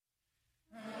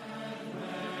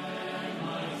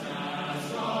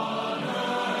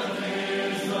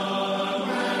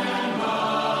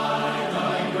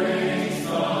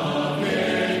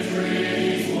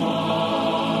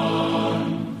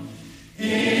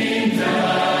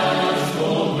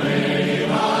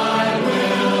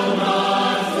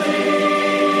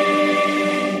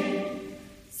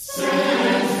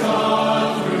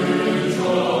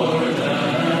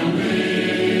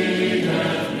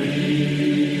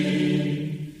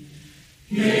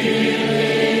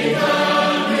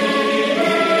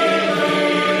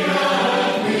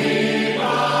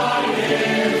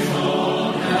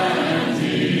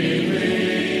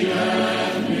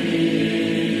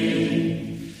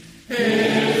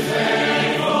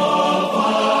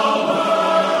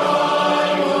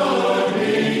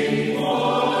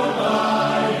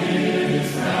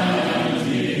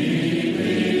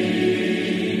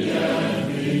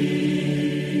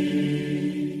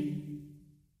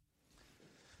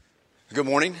Good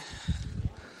morning.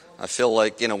 I feel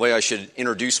like, in a way, I should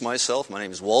introduce myself. My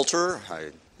name is Walter.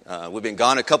 We've been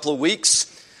gone a couple of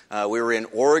weeks. We were in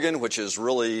Oregon, which is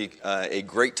really a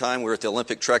great time. We were at the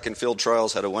Olympic Track and Field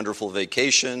Trials, had a wonderful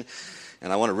vacation.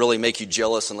 And I want to really make you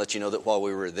jealous and let you know that while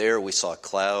we were there, we saw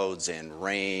clouds and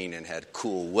rain and had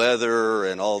cool weather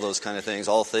and all those kind of things,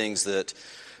 all things that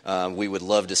we would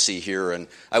love to see here. And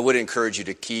I would encourage you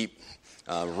to keep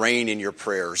rain in your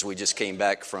prayers. We just came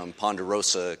back from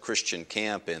Ponderosa Christian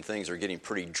Camp, and things are getting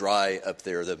pretty dry up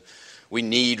there. We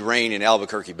need rain in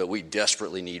Albuquerque, but we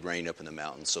desperately need rain up in the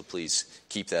mountains, so please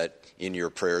keep that in your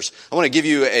prayers. I want to give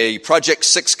you a Project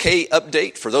 6K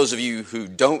update. For those of you who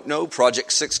don't know,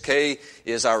 Project 6K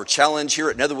is our challenge here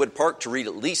at Netherwood Park to read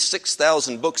at least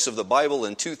 6,000 books of the Bible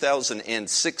in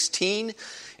 2016.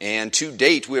 And to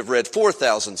date, we have read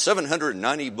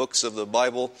 4,790 books of the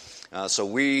Bible. So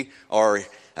we are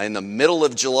in the middle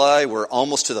of July. We're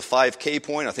almost to the 5K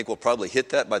point. I think we'll probably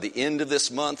hit that by the end of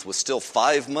this month with still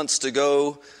 5 months to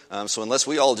go. So unless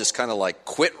we all just kind of like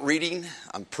quit reading,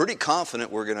 I'm pretty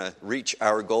confident we're going to reach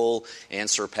our goal and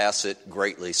surpass it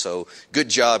greatly. So good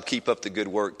job. Keep up the good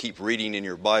work. Keep reading in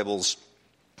your Bibles.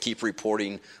 Keep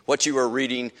reporting what you are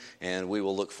reading, and we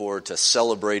will look forward to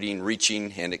celebrating,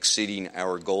 reaching, and exceeding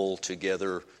our goal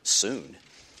together soon.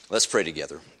 Let's pray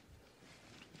together.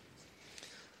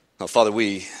 Now, Father,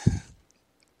 we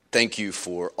thank you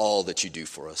for all that you do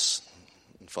for us.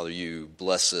 And Father, you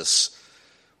bless us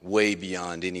way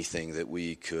beyond anything that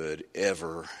we could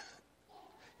ever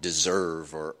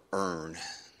deserve or earn.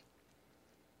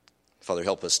 Father,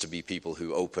 help us to be people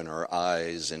who open our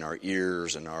eyes and our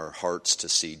ears and our hearts to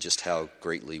see just how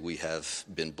greatly we have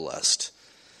been blessed.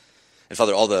 And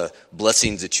Father, all the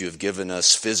blessings that you have given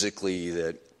us physically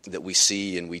that we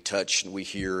see and we touch and we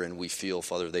hear and we feel,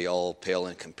 Father, they all pale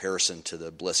in comparison to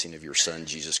the blessing of your Son,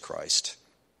 Jesus Christ.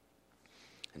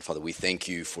 And Father, we thank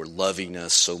you for loving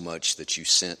us so much that you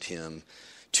sent him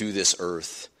to this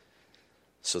earth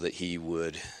so that he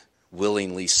would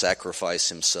willingly sacrifice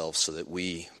himself so that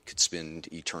we could spend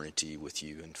eternity with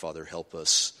you. And Father, help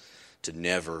us to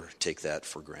never take that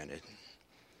for granted.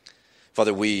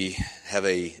 Father, we have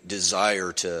a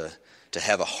desire to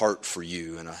have a heart for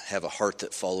you and have a heart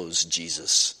that follows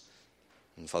Jesus.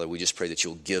 And Father, we just pray that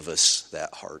you'll give us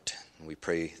that heart. And we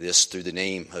pray this through the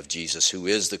name of Jesus, who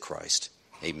is the Christ.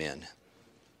 Amen.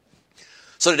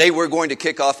 So today we're going to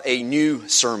kick off a new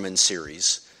sermon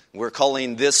series. We're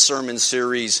calling this sermon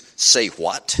series, Say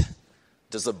What?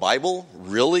 Does the Bible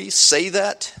really say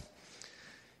that?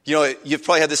 You know, you've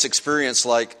probably had this experience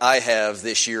like I have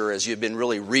this year as you've been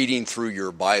really reading through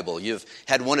your Bible. You've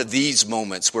had one of these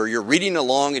moments where you're reading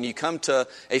along and you come to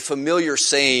a familiar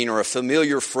saying or a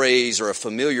familiar phrase or a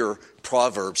familiar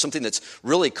proverb, something that's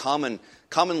really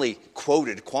commonly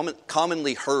quoted,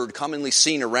 commonly heard, commonly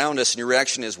seen around us, and your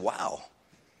reaction is, wow,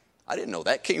 I didn't know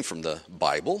that came from the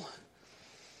Bible.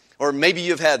 Or maybe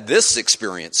you've had this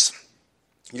experience.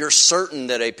 You're certain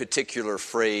that a particular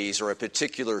phrase or a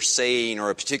particular saying or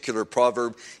a particular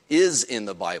proverb is in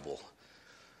the Bible.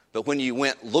 But when you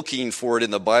went looking for it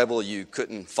in the Bible, you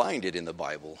couldn't find it in the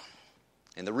Bible.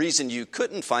 And the reason you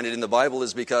couldn't find it in the Bible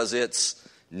is because it's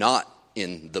not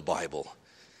in the Bible.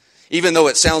 Even though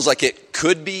it sounds like it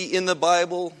could be in the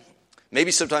Bible,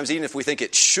 maybe sometimes even if we think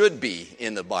it should be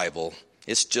in the Bible,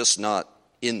 it's just not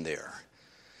in there.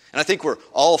 And I think we're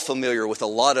all familiar with a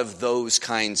lot of those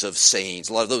kinds of sayings,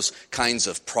 a lot of those kinds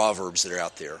of proverbs that are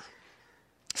out there.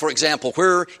 For example,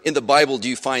 where in the Bible do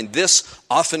you find this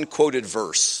often quoted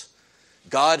verse?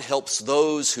 God helps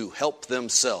those who help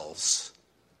themselves.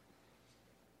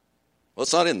 Well,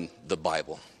 it's not in the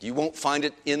Bible. You won't find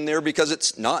it in there because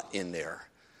it's not in there.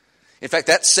 In fact,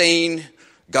 that saying,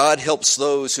 God helps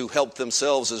those who help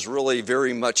themselves, is really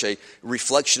very much a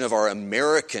reflection of our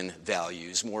American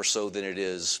values more so than it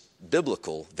is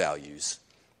biblical values.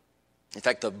 In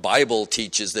fact, the Bible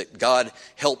teaches that God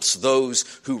helps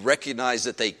those who recognize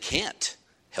that they can't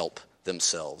help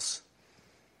themselves.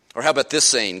 Or how about this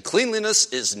saying,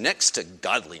 cleanliness is next to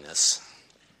godliness.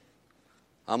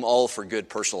 I'm all for good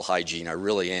personal hygiene, I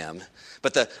really am.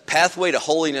 But the pathway to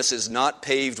holiness is not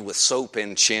paved with soap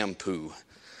and shampoo.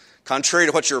 Contrary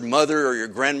to what your mother or your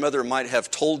grandmother might have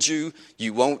told you,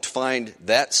 you won't find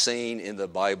that saying in the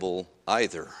Bible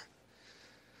either.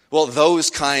 Well, those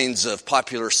kinds of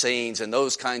popular sayings and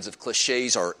those kinds of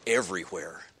cliches are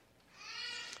everywhere.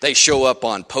 They show up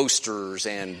on posters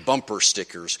and bumper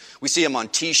stickers. We see them on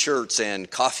T-shirts and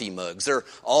coffee mugs. They're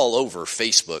all over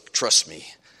Facebook, trust me.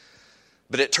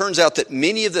 But it turns out that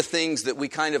many of the things that we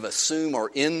kind of assume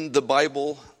are in the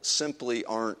Bible simply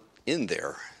aren't in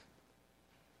there.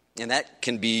 And that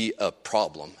can be a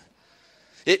problem.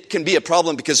 It can be a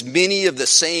problem because many of the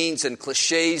sayings and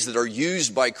cliches that are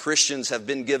used by Christians have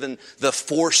been given the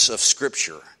force of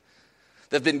Scripture.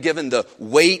 They've been given the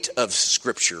weight of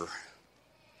Scripture.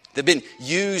 They've been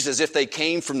used as if they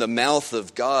came from the mouth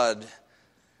of God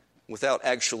without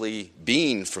actually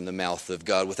being from the mouth of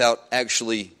God, without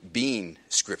actually being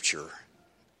Scripture.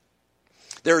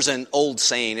 There's an old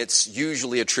saying, it's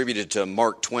usually attributed to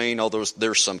Mark Twain, although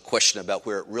there's some question about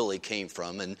where it really came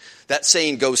from. And that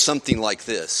saying goes something like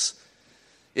this: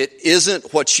 it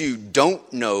isn't what you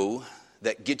don't know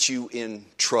that gets you in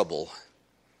trouble.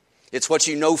 It's what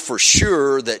you know for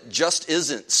sure that just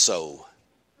isn't so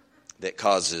that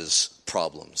causes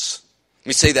problems. Let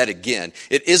me say that again.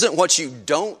 It isn't what you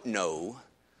don't know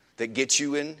that gets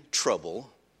you in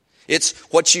trouble. It's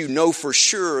what you know for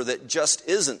sure that just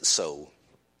isn't so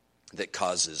that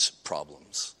causes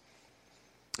problems.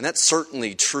 And that's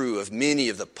certainly true of many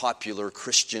of the popular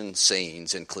Christian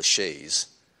sayings and cliches.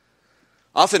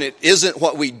 Often it isn't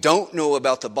what we don't know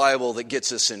about the Bible that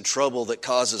gets us in trouble, that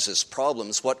causes us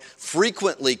problems. What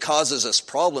frequently causes us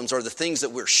problems are the things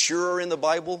that we're sure are in the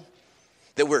Bible,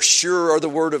 that we're sure are the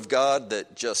Word of God,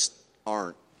 that just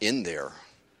aren't in there,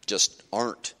 just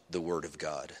aren't the Word of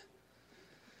God.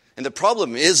 And the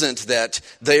problem isn't that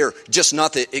they're just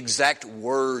not the exact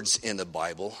words in the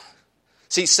Bible.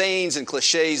 See, sayings and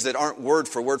cliches that aren't word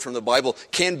for word from the Bible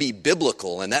can be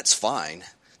biblical, and that's fine.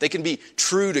 They can be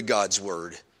true to God's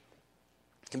Word.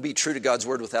 Can be true to God's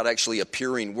Word without actually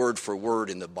appearing word for word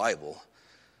in the Bible.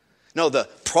 No, the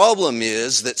problem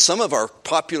is that some of our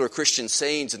popular Christian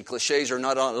sayings and cliches are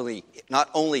not only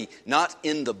not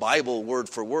in the Bible word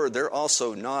for word, they're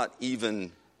also not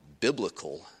even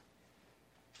biblical.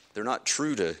 They're not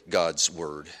true to God's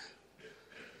Word.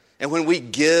 And when we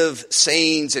give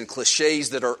sayings and cliches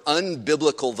that are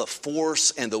unbiblical the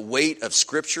force and the weight of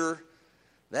Scripture,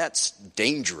 that's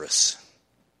dangerous.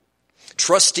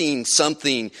 Trusting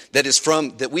something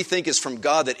that we think is from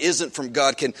God that isn't from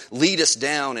God can lead us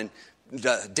down in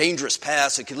dangerous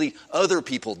paths. It can lead other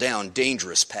people down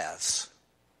dangerous paths.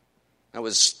 I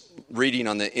was reading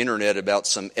on the internet about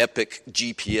some epic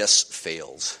GPS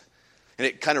fails. And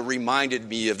it kind of reminded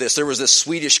me of this. There was this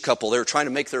Swedish couple. They were trying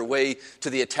to make their way to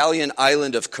the Italian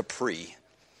island of Capri.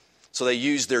 So they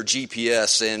used their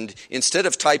GPS, and instead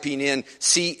of typing in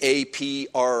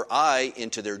C-A-P-R-I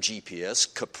into their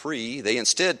GPS, Capri, they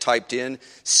instead typed in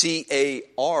C-A-R-P-I,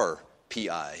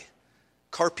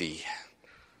 Carpi.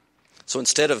 So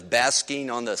instead of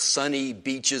basking on the sunny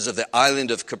beaches of the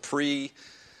island of Capri,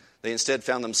 they instead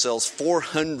found themselves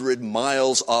 400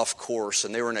 miles off course,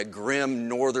 and they were in a grim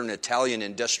northern Italian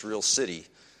industrial city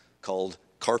called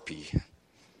Carpi.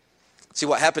 See,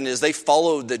 what happened is they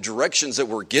followed the directions that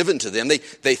were given to them. They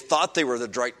thought they were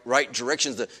the right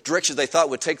directions, the directions they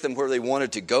thought would take them where they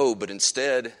wanted to go, but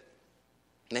instead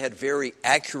they had very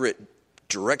accurate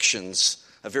directions,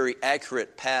 a very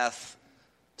accurate path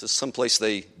to someplace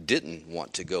they didn't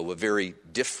want to go, a very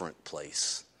different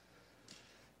place.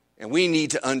 And we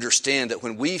need to understand that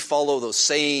when we follow those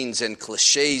sayings and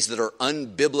cliches that are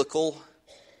unbiblical,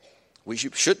 we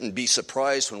shouldn't be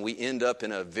surprised when we end up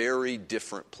in a very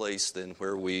different place than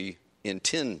where we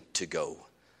intend to go.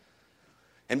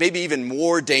 And maybe even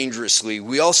more dangerously,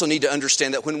 we also need to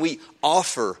understand that when we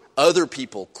offer other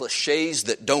people cliches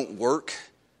that don't work,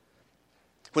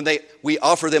 when we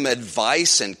offer them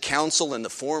advice and counsel in the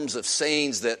forms of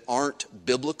sayings that aren't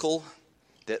biblical,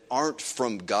 that aren't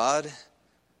from God,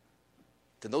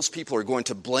 then those people are going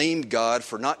to blame God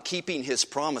for not keeping His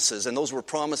promises, and those were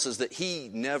promises that He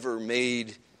never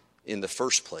made in the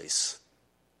first place.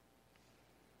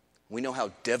 We know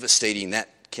how devastating that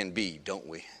can be, don't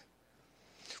we?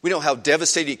 We know how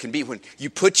devastating it can be when you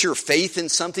put your faith in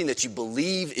something that you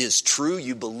believe is true,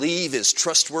 you believe is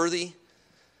trustworthy,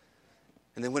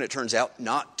 and then when it turns out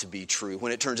not to be true,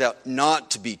 when it turns out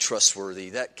not to be trustworthy,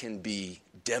 that can be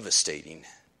devastating.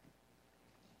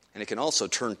 And it can also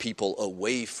turn people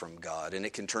away from God, and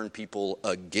it can turn people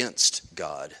against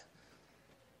God.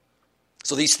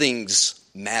 So these things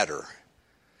matter.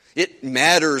 It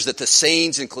matters that the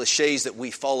sayings and cliches that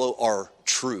we follow are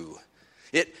true.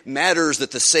 It matters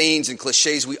that the sayings and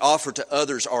cliches we offer to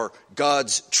others are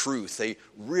God's truth. They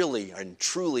really and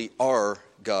truly are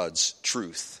God's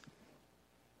truth.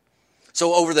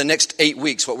 So over the next 8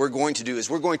 weeks, what we're going to do is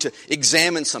we're going to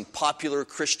examine some popular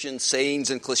Christian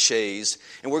sayings and cliches,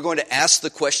 and we're going to ask the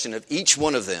question of each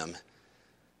one of them,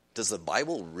 does the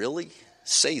Bible really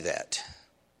say that?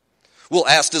 We'll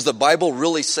ask, does the Bible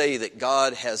really say that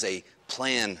God has a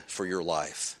plan for your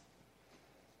life?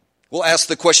 We'll ask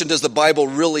the question, does the Bible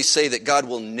really say that God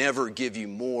will never give you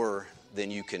more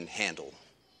than you can handle?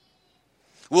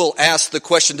 We'll ask the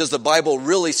question, does the Bible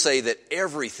really say that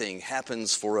everything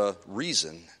happens for a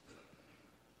reason?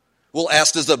 We'll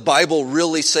ask, does the Bible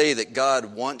really say that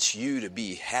God wants you to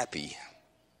be happy?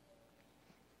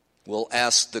 We'll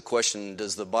ask the question,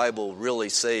 does the Bible really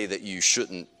say that you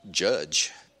shouldn't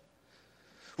judge?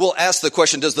 We'll ask the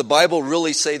question, does the Bible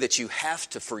really say that you have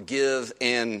to forgive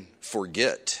and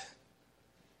forget?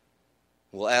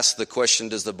 We'll ask the question,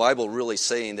 does the Bible really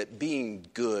say that being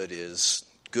good is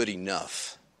good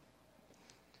enough?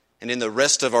 And in the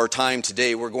rest of our time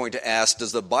today, we're going to ask,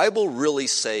 does the Bible really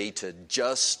say to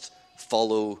just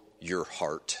follow your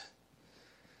heart?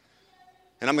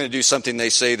 And I'm going to do something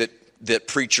they say that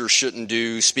preachers shouldn't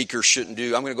do, speakers shouldn't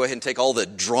do. I'm going to go ahead and take all the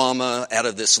drama out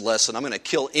of this lesson. I'm going to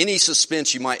kill any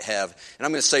suspense you might have. And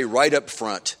I'm going to say right up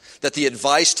front that the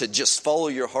advice to just follow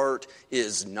your heart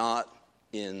is not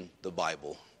in the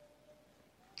Bible.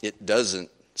 It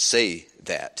doesn't say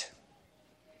that.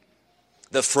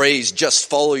 The phrase, just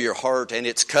follow your heart, and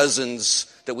its cousins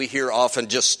that we hear often,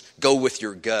 just go with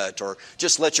your gut, or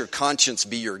just let your conscience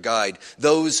be your guide.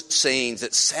 Those sayings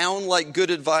that sound like good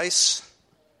advice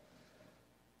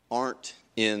aren't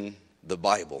in the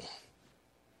Bible.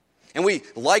 And we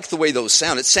like the way those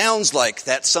sound. It sounds like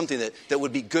that's something that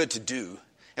would be good to do.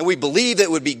 And we believe that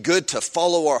it would be good to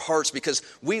follow our hearts because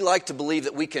we like to believe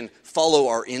that we can follow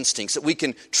our instincts, that we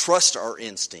can trust our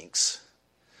instincts.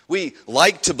 We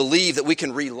like to believe that we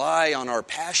can rely on our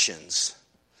passions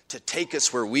to take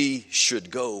us where we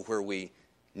should go, where we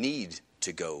need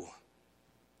to go.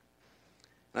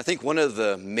 And I think one of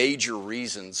the major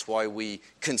reasons why we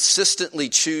consistently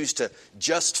choose to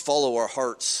just follow our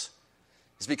hearts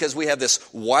is because we have this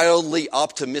wildly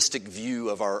optimistic view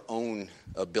of our own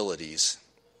abilities.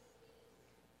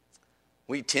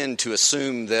 We tend to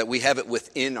assume that we have it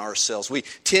within ourselves. We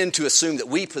tend to assume that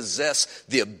we possess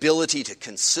the ability to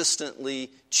consistently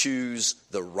choose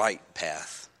the right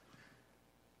path.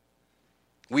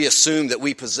 We assume that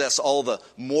we possess all the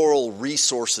moral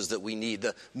resources that we need,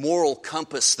 the moral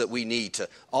compass that we need to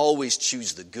always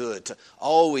choose the good, to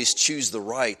always choose the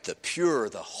right, the pure,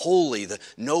 the holy, the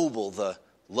noble, the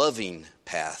loving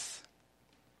path.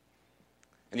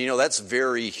 And that's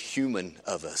very human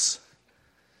of us.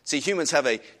 See, humans have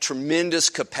a tremendous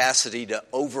capacity to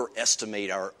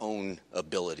overestimate our own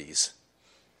abilities.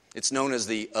 It's known as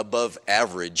the above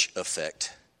average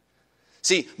effect.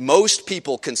 See, most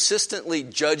people consistently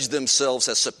judge themselves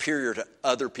as superior to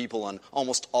other people on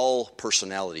almost all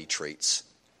personality traits.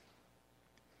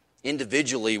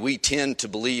 Individually, we tend to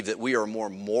believe that we are more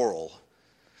moral,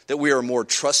 that we are more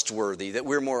trustworthy, that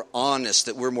we're more honest,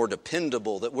 that we're more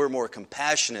dependable, that we're more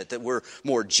compassionate, that we're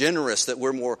more generous, that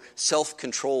we're more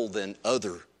self-controlled than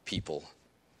other people.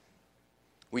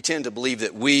 We tend to believe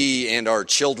that we and our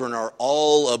children are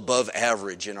all above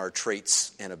average in our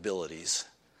traits and abilities.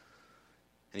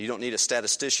 And you don't need a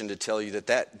statistician to tell you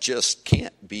that just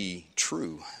can't be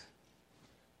true.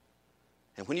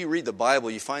 And when you read the Bible,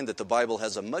 you find that the Bible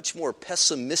has a much more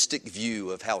pessimistic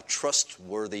view of how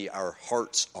trustworthy our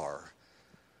hearts are.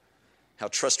 How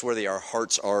trustworthy our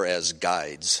hearts are as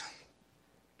guides.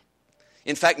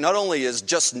 In fact, not only is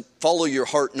just follow your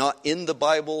heart not in the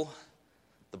Bible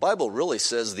really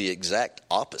says the exact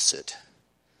opposite.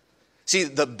 See,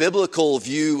 the biblical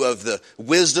view of the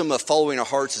wisdom of following our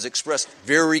hearts is expressed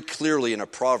very clearly in a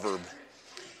proverb.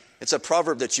 It's a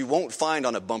proverb that you won't find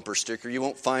on a bumper sticker. You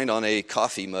won't find on a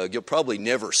coffee mug. You'll probably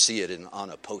never see it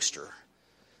on a poster.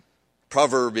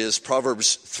 Proverb is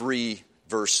Proverbs 3,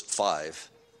 verse 5.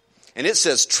 And it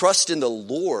says, trust in the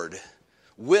Lord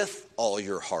with all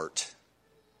your heart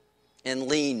and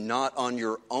lean not on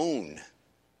your own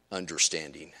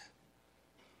understanding.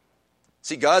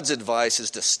 See, God's advice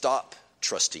is to stop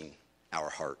trusting our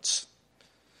hearts.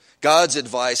 God's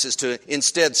advice is to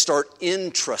instead start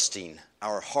entrusting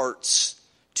our hearts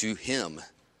to Him,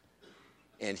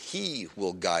 and He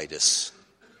will guide us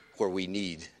where we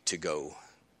need to go.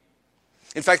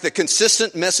 In fact, the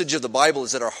consistent message of the Bible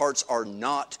is that our hearts are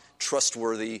not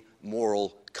trustworthy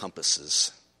moral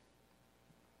compasses.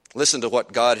 Listen to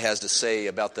what God has to say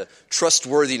about the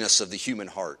trustworthiness of the human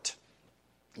heart.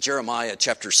 Jeremiah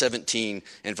chapter 17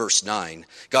 and verse 9.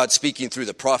 God speaking through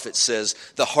the prophet says,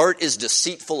 the heart is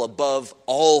deceitful above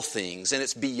all things, and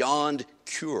it's beyond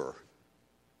cure.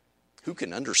 Who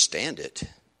can understand it?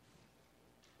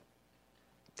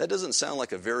 That doesn't sound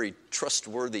like a very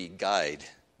trustworthy guide,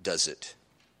 does it?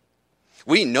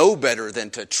 We know better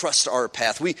than to trust our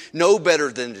path. We know better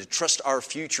than to trust our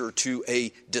future to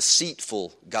a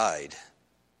deceitful guide.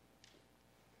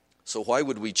 So why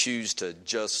would we choose to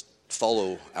just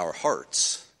follow our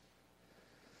hearts?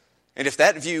 And if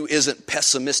that view isn't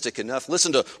pessimistic enough,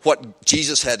 listen to what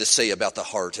Jesus had to say about the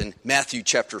heart in Matthew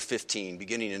chapter 15,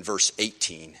 beginning in verse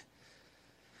 18.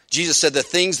 Jesus said, "The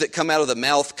things that come out of the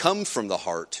mouth come from the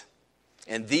heart,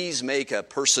 and these make a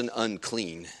person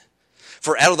unclean.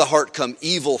 For out of the heart come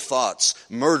evil thoughts,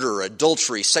 murder,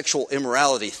 adultery, sexual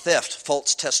immorality, theft,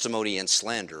 false testimony, and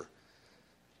slander.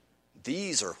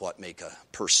 These are what make a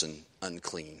person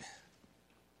unclean."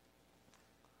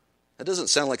 That doesn't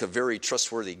sound like a very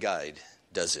trustworthy guide,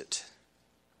 does it?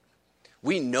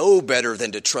 We know better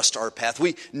than to trust our path.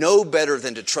 We know better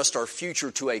than to trust our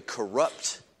future to a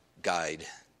corrupt guide.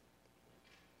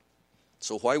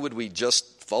 So why would we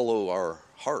just follow our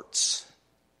hearts?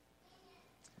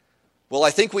 Well, I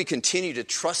think we continue to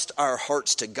trust our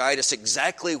hearts to guide us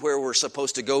exactly where we're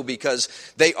supposed to go because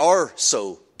they are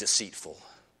so deceitful.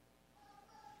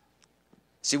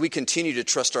 See, we continue to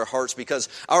trust our hearts because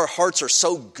our hearts are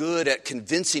so good at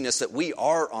convincing us that we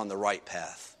are on the right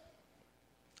path,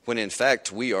 when in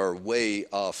fact we are way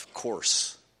off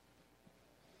course.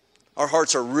 Our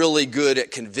hearts are really good at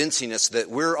convincing us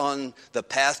that we're on the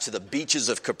path to the beaches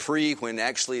of Capri when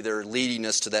actually they're leading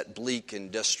us to that bleak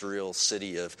industrial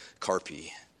city of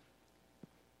Carpi.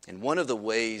 And one of the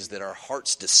ways that our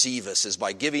hearts deceive us is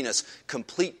by giving us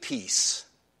complete peace.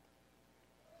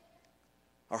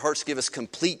 Our hearts give us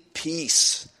complete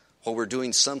peace while we're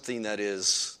doing something that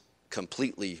is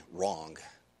completely wrong.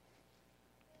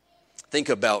 Think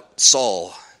about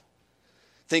Saul.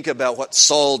 Think about what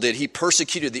Saul did. He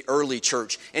persecuted the early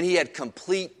church, and he had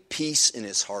complete peace in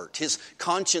his heart. His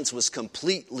conscience was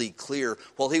completely clear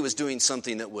while he was doing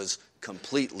something that was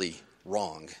completely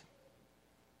wrong.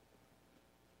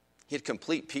 He had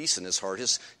complete peace in his heart.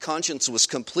 His conscience was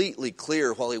completely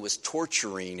clear while he was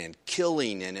torturing and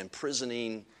killing and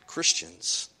imprisoning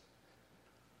Christians.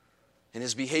 And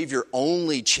his behavior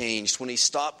only changed when he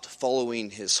stopped following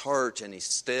his heart and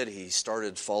instead he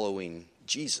started following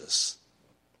Jesus.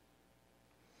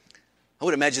 I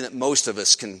would imagine that most of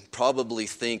us can probably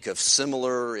think of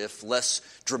similar, if less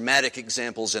dramatic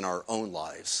examples in our own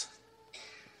lives.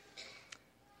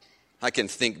 I can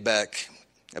think back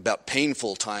about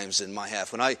painful times in my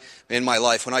life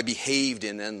when I behaved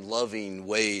in unloving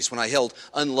ways, when I held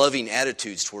unloving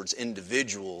attitudes towards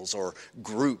individuals or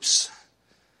groups.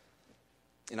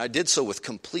 And I did so with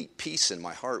complete peace in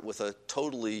my heart, with a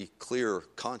totally clear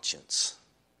conscience.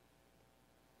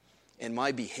 And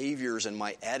my behaviors and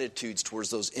my attitudes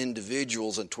towards those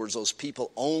individuals and towards those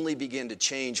people only began to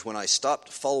change when I stopped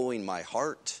following my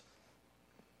heart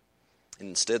and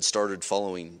instead started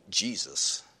following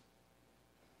Jesus.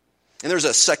 And there's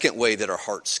a second way that our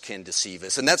hearts can deceive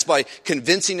us, and that's by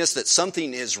convincing us that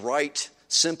something is right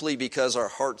simply because our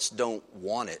hearts don't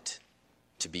want it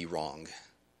to be wrong.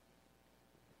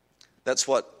 That's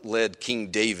what led King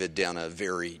David down a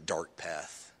very dark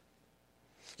path.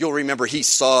 You'll remember he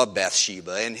saw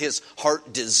Bathsheba, and his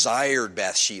heart desired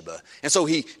Bathsheba. And so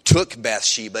he took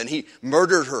Bathsheba, and he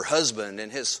murdered her husband,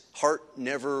 and his heart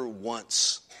never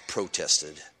once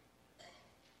protested.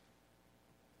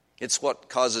 It's what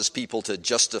causes people to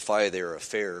justify their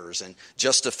affairs and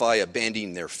justify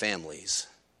abandoning their families.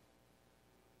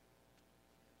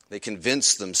 They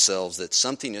convince themselves that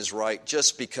something is right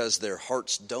just because their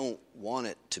hearts don't want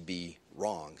it to be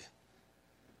wrong.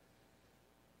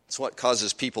 It's what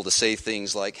causes people to say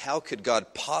things like, "How could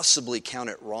God possibly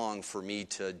count it wrong for me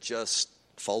to just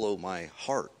follow my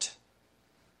heart?"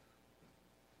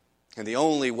 And the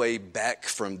only way back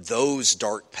from those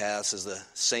dark paths is the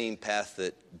same path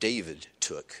that David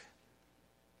took.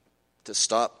 To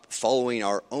stop following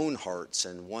our own hearts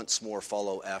and once more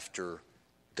follow after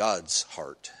God's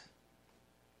heart.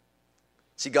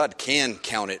 See, God can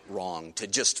count it wrong to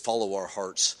just follow our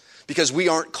hearts because we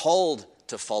aren't called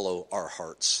to follow our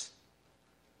hearts.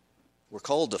 We're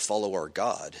called to follow our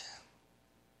God.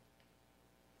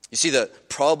 You see, the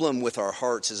problem with our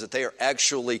hearts is that they are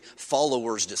actually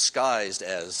followers disguised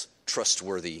as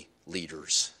trustworthy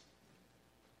leaders.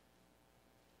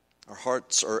 Our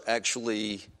hearts are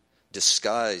actually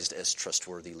disguised as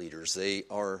trustworthy leaders. They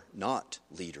are not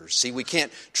leaders. See, we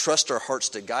can't trust our hearts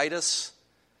to guide us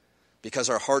because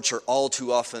our hearts are all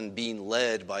too often being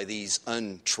led by these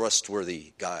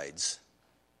untrustworthy guides.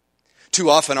 Too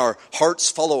often our hearts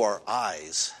follow our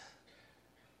eyes.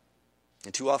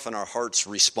 And too often our hearts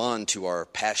respond to our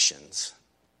passions.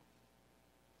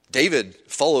 David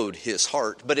followed his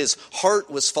heart, but his heart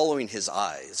was following his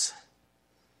eyes.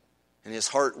 And his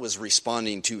heart was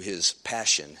responding to his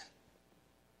passion.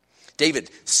 David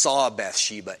saw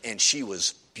Bathsheba, and she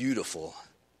was beautiful.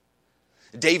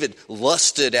 David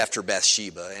lusted after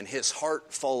Bathsheba, and his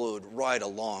heart followed right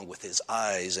along with his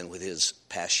eyes and with his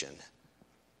passion.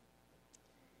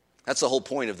 That's the whole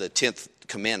point of the 10th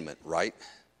commandment, right?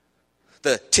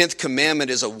 The 10th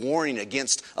commandment is a warning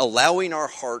against allowing our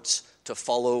hearts to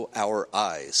follow our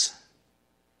eyes.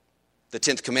 The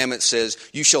 10th commandment says,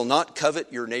 "You shall not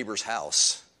covet your neighbor's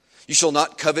house. You shall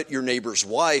not covet your neighbor's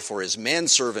wife or his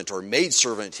manservant or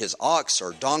maidservant, his ox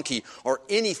or donkey, or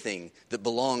anything that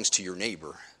belongs to your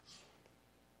neighbor."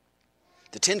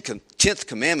 The 10th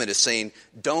commandment is saying,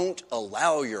 don't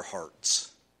allow your hearts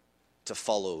to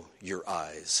follow your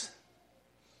eyes.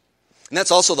 And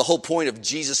that's also the whole point of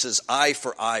Jesus' eye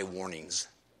for eye warnings.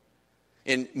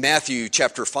 In Matthew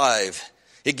chapter 5,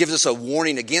 it gives us a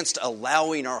warning against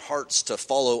allowing our hearts to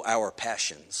follow our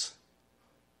passions.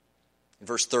 In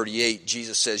verse 38,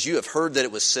 Jesus says, "You have heard that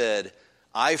it was said,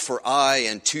 eye for eye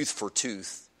and tooth for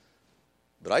tooth.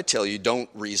 But I tell you, don't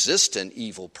resist an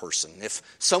evil person. If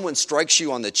someone strikes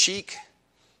you on the cheek,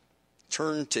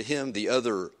 turn to him the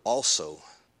other also."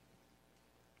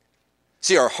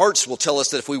 See, our hearts will tell us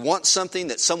that if we want something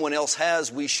that someone else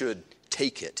has, we should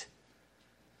take it.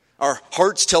 Our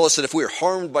hearts tell us that if we are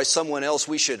harmed by someone else,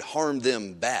 we should harm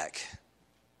them back.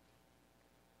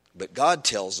 But God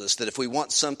tells us that if we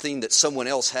want something that someone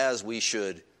else has, we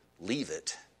should leave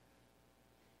it.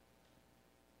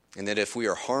 And that if we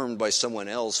are harmed by someone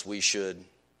else, we should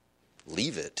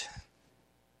leave it.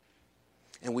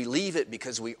 And we leave it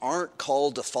because we aren't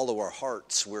called to follow our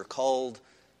hearts. We're called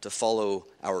to follow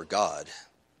our God.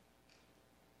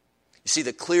 You see,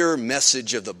 the clear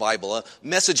message of the Bible, a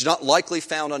message not likely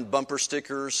found on bumper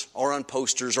stickers or on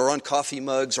posters or on coffee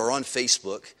mugs or on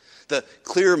Facebook. The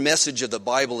clear message of the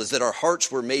Bible is that our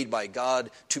hearts were made by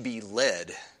God to be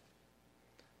led,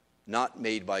 not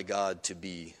made by God to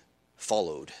be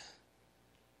followed.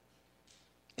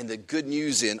 And the good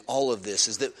news in all of this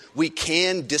is that we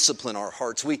can discipline our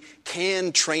hearts. We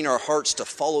can train our hearts to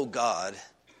follow God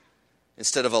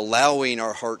instead of allowing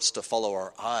our hearts to follow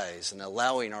our eyes and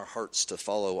allowing our hearts to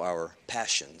follow our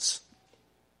passions.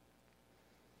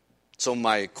 So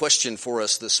my question for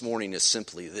us this morning is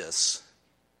simply this.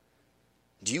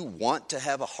 Do you want to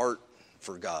have a heart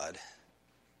for God?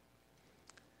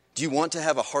 Do you want to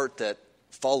have a heart that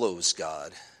follows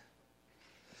God?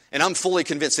 And I'm fully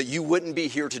convinced that you wouldn't be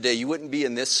here today, you wouldn't be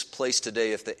in this place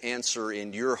today if the answer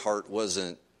in your heart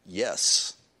wasn't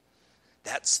yes.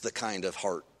 That's the kind of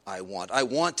heart I want. I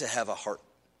want to have a heart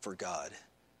for God.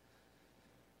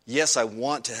 Yes, I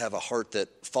want to have a heart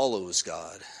that follows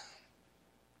God.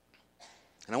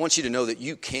 And I want you to know that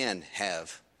you can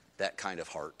have that kind of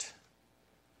heart.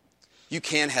 You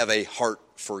can have a heart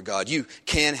for God. You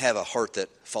can have a heart that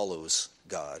follows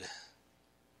God.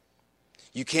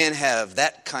 You can have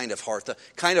that kind of heart, the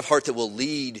kind of heart that will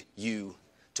lead you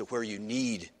to where you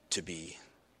need to be.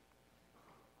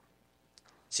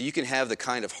 So you can have the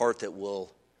kind of heart that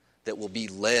will be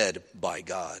led by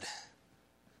God.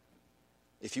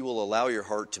 If you will allow your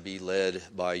heart to be led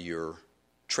by your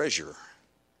treasure.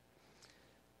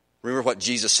 Remember what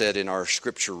Jesus said in our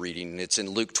scripture reading. It's in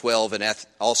Luke 12 and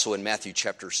also in Matthew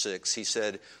chapter 6. He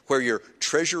said, "Where your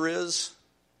treasure is,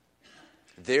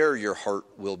 there your heart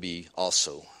will be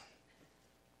also."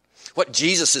 What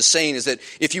Jesus is saying is that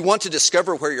if you want to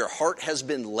discover where your heart has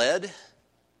been led,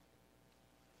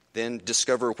 then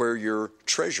discover where your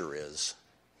treasure is.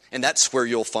 And that's where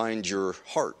you'll find your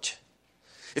heart.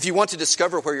 If you want to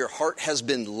discover where your heart has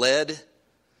been led,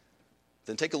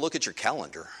 then take a look at your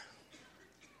calendar.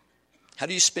 How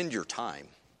do you spend your time?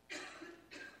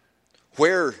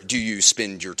 Where do you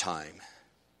spend your time?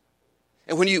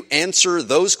 And when you answer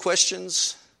those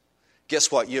questions,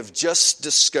 guess what? You've just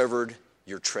discovered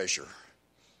your treasure.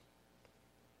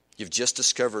 You've just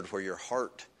discovered where your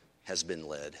heart has been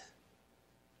led.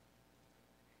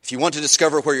 If you want to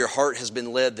discover where your heart has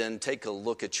been led, then take a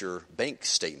look at your bank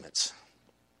statements.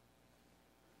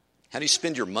 How do you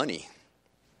spend your money?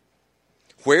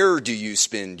 Where do you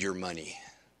spend your money?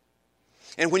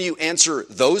 And when you answer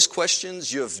those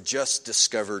questions, you have just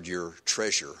discovered your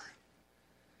treasure.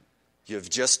 You have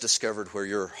just discovered where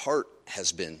your heart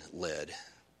has been led.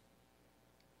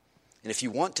 And if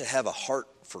you want to have a heart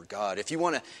for God, if you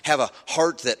want to have a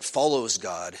heart that follows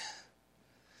God,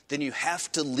 then you have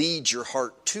to lead your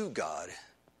heart to God.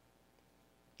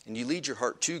 And you lead your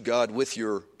heart to God with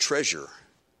your treasure.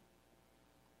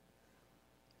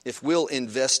 If we'll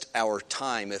invest our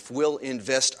time, if we'll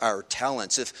invest our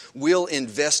talents, if we'll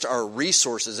invest our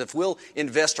resources, if we'll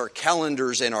invest our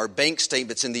calendars and our bank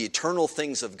statements in the eternal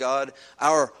things of God,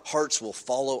 our hearts will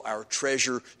follow our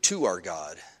treasure to our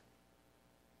God.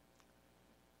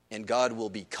 And God will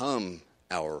become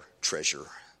our treasure.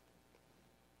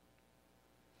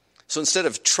 So instead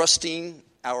of trusting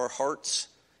our hearts,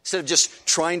 instead of just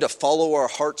trying to follow our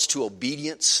hearts to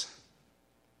obedience,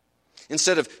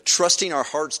 Instead of trusting our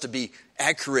hearts to be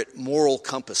accurate moral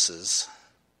compasses,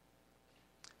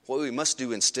 what we must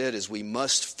do instead is we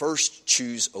must first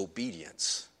choose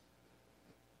obedience.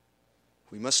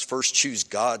 We must first choose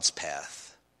God's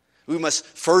path. We must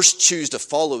first choose to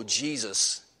follow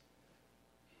Jesus.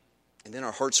 And then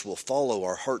our hearts will follow.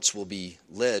 Our hearts will be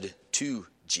led to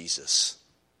Jesus.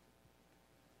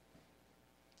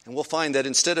 And we'll find that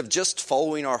instead of just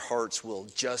following our hearts, we'll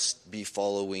just be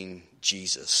following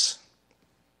Jesus.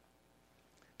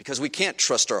 Because we can't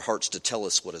trust our hearts to tell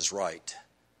us what is right.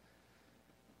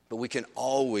 But we can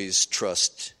always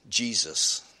trust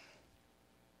Jesus.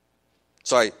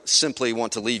 So I simply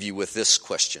want to leave you with this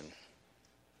question.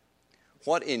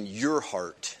 What in your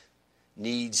heart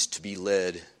needs to be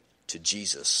led to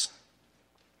Jesus?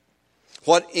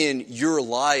 What in your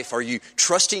life are you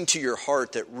trusting to your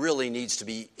heart that really needs to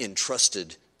be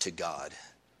entrusted to God?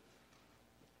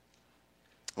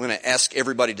 I'm going to ask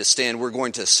everybody to stand. We're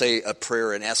going to say a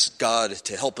prayer and ask God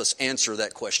to help us answer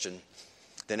that question.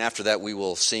 Then after that, we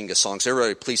will sing a song. So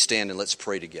everybody, please stand and let's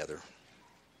pray together.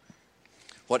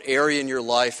 What area in your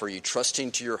life are you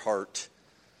trusting to your heart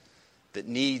that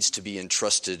needs to be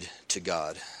entrusted to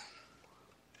God?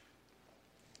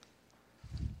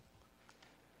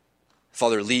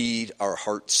 Father, lead our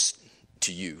hearts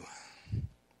to you.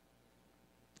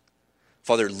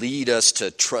 Father, lead us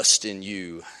to trust in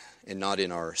you and not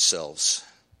in ourselves.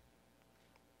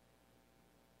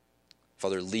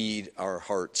 Father, lead our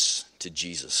hearts to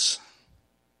Jesus.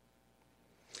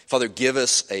 Father, give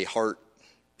us a heart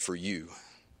for you.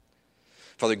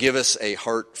 Father, give us a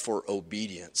heart for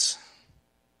obedience.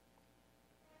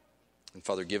 And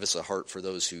Father, give us a heart for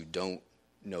those who don't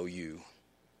know you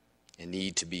and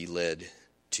need to be led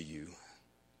to you.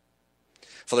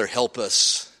 Father, help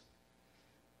us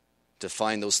to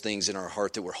find those things in our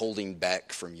heart that we're holding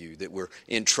back from you, that we're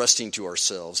entrusting to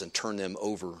ourselves, and turn them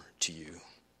over to you.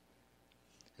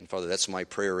 And Father, that's my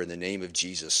prayer in the name of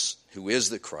Jesus, who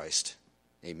is the Christ.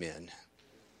 Amen.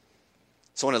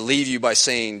 So I want to leave you by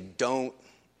saying, don't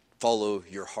follow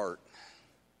your heart.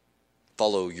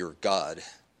 Follow your God.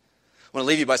 I want to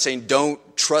leave you by saying, don't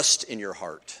trust in your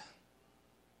heart.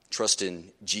 Trust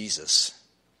in Jesus.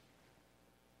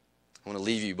 I want to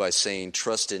leave you by saying,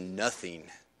 trust in nothing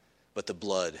but the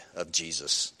blood of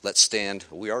Jesus. Let's stand.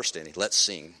 We are standing. Let's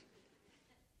sing.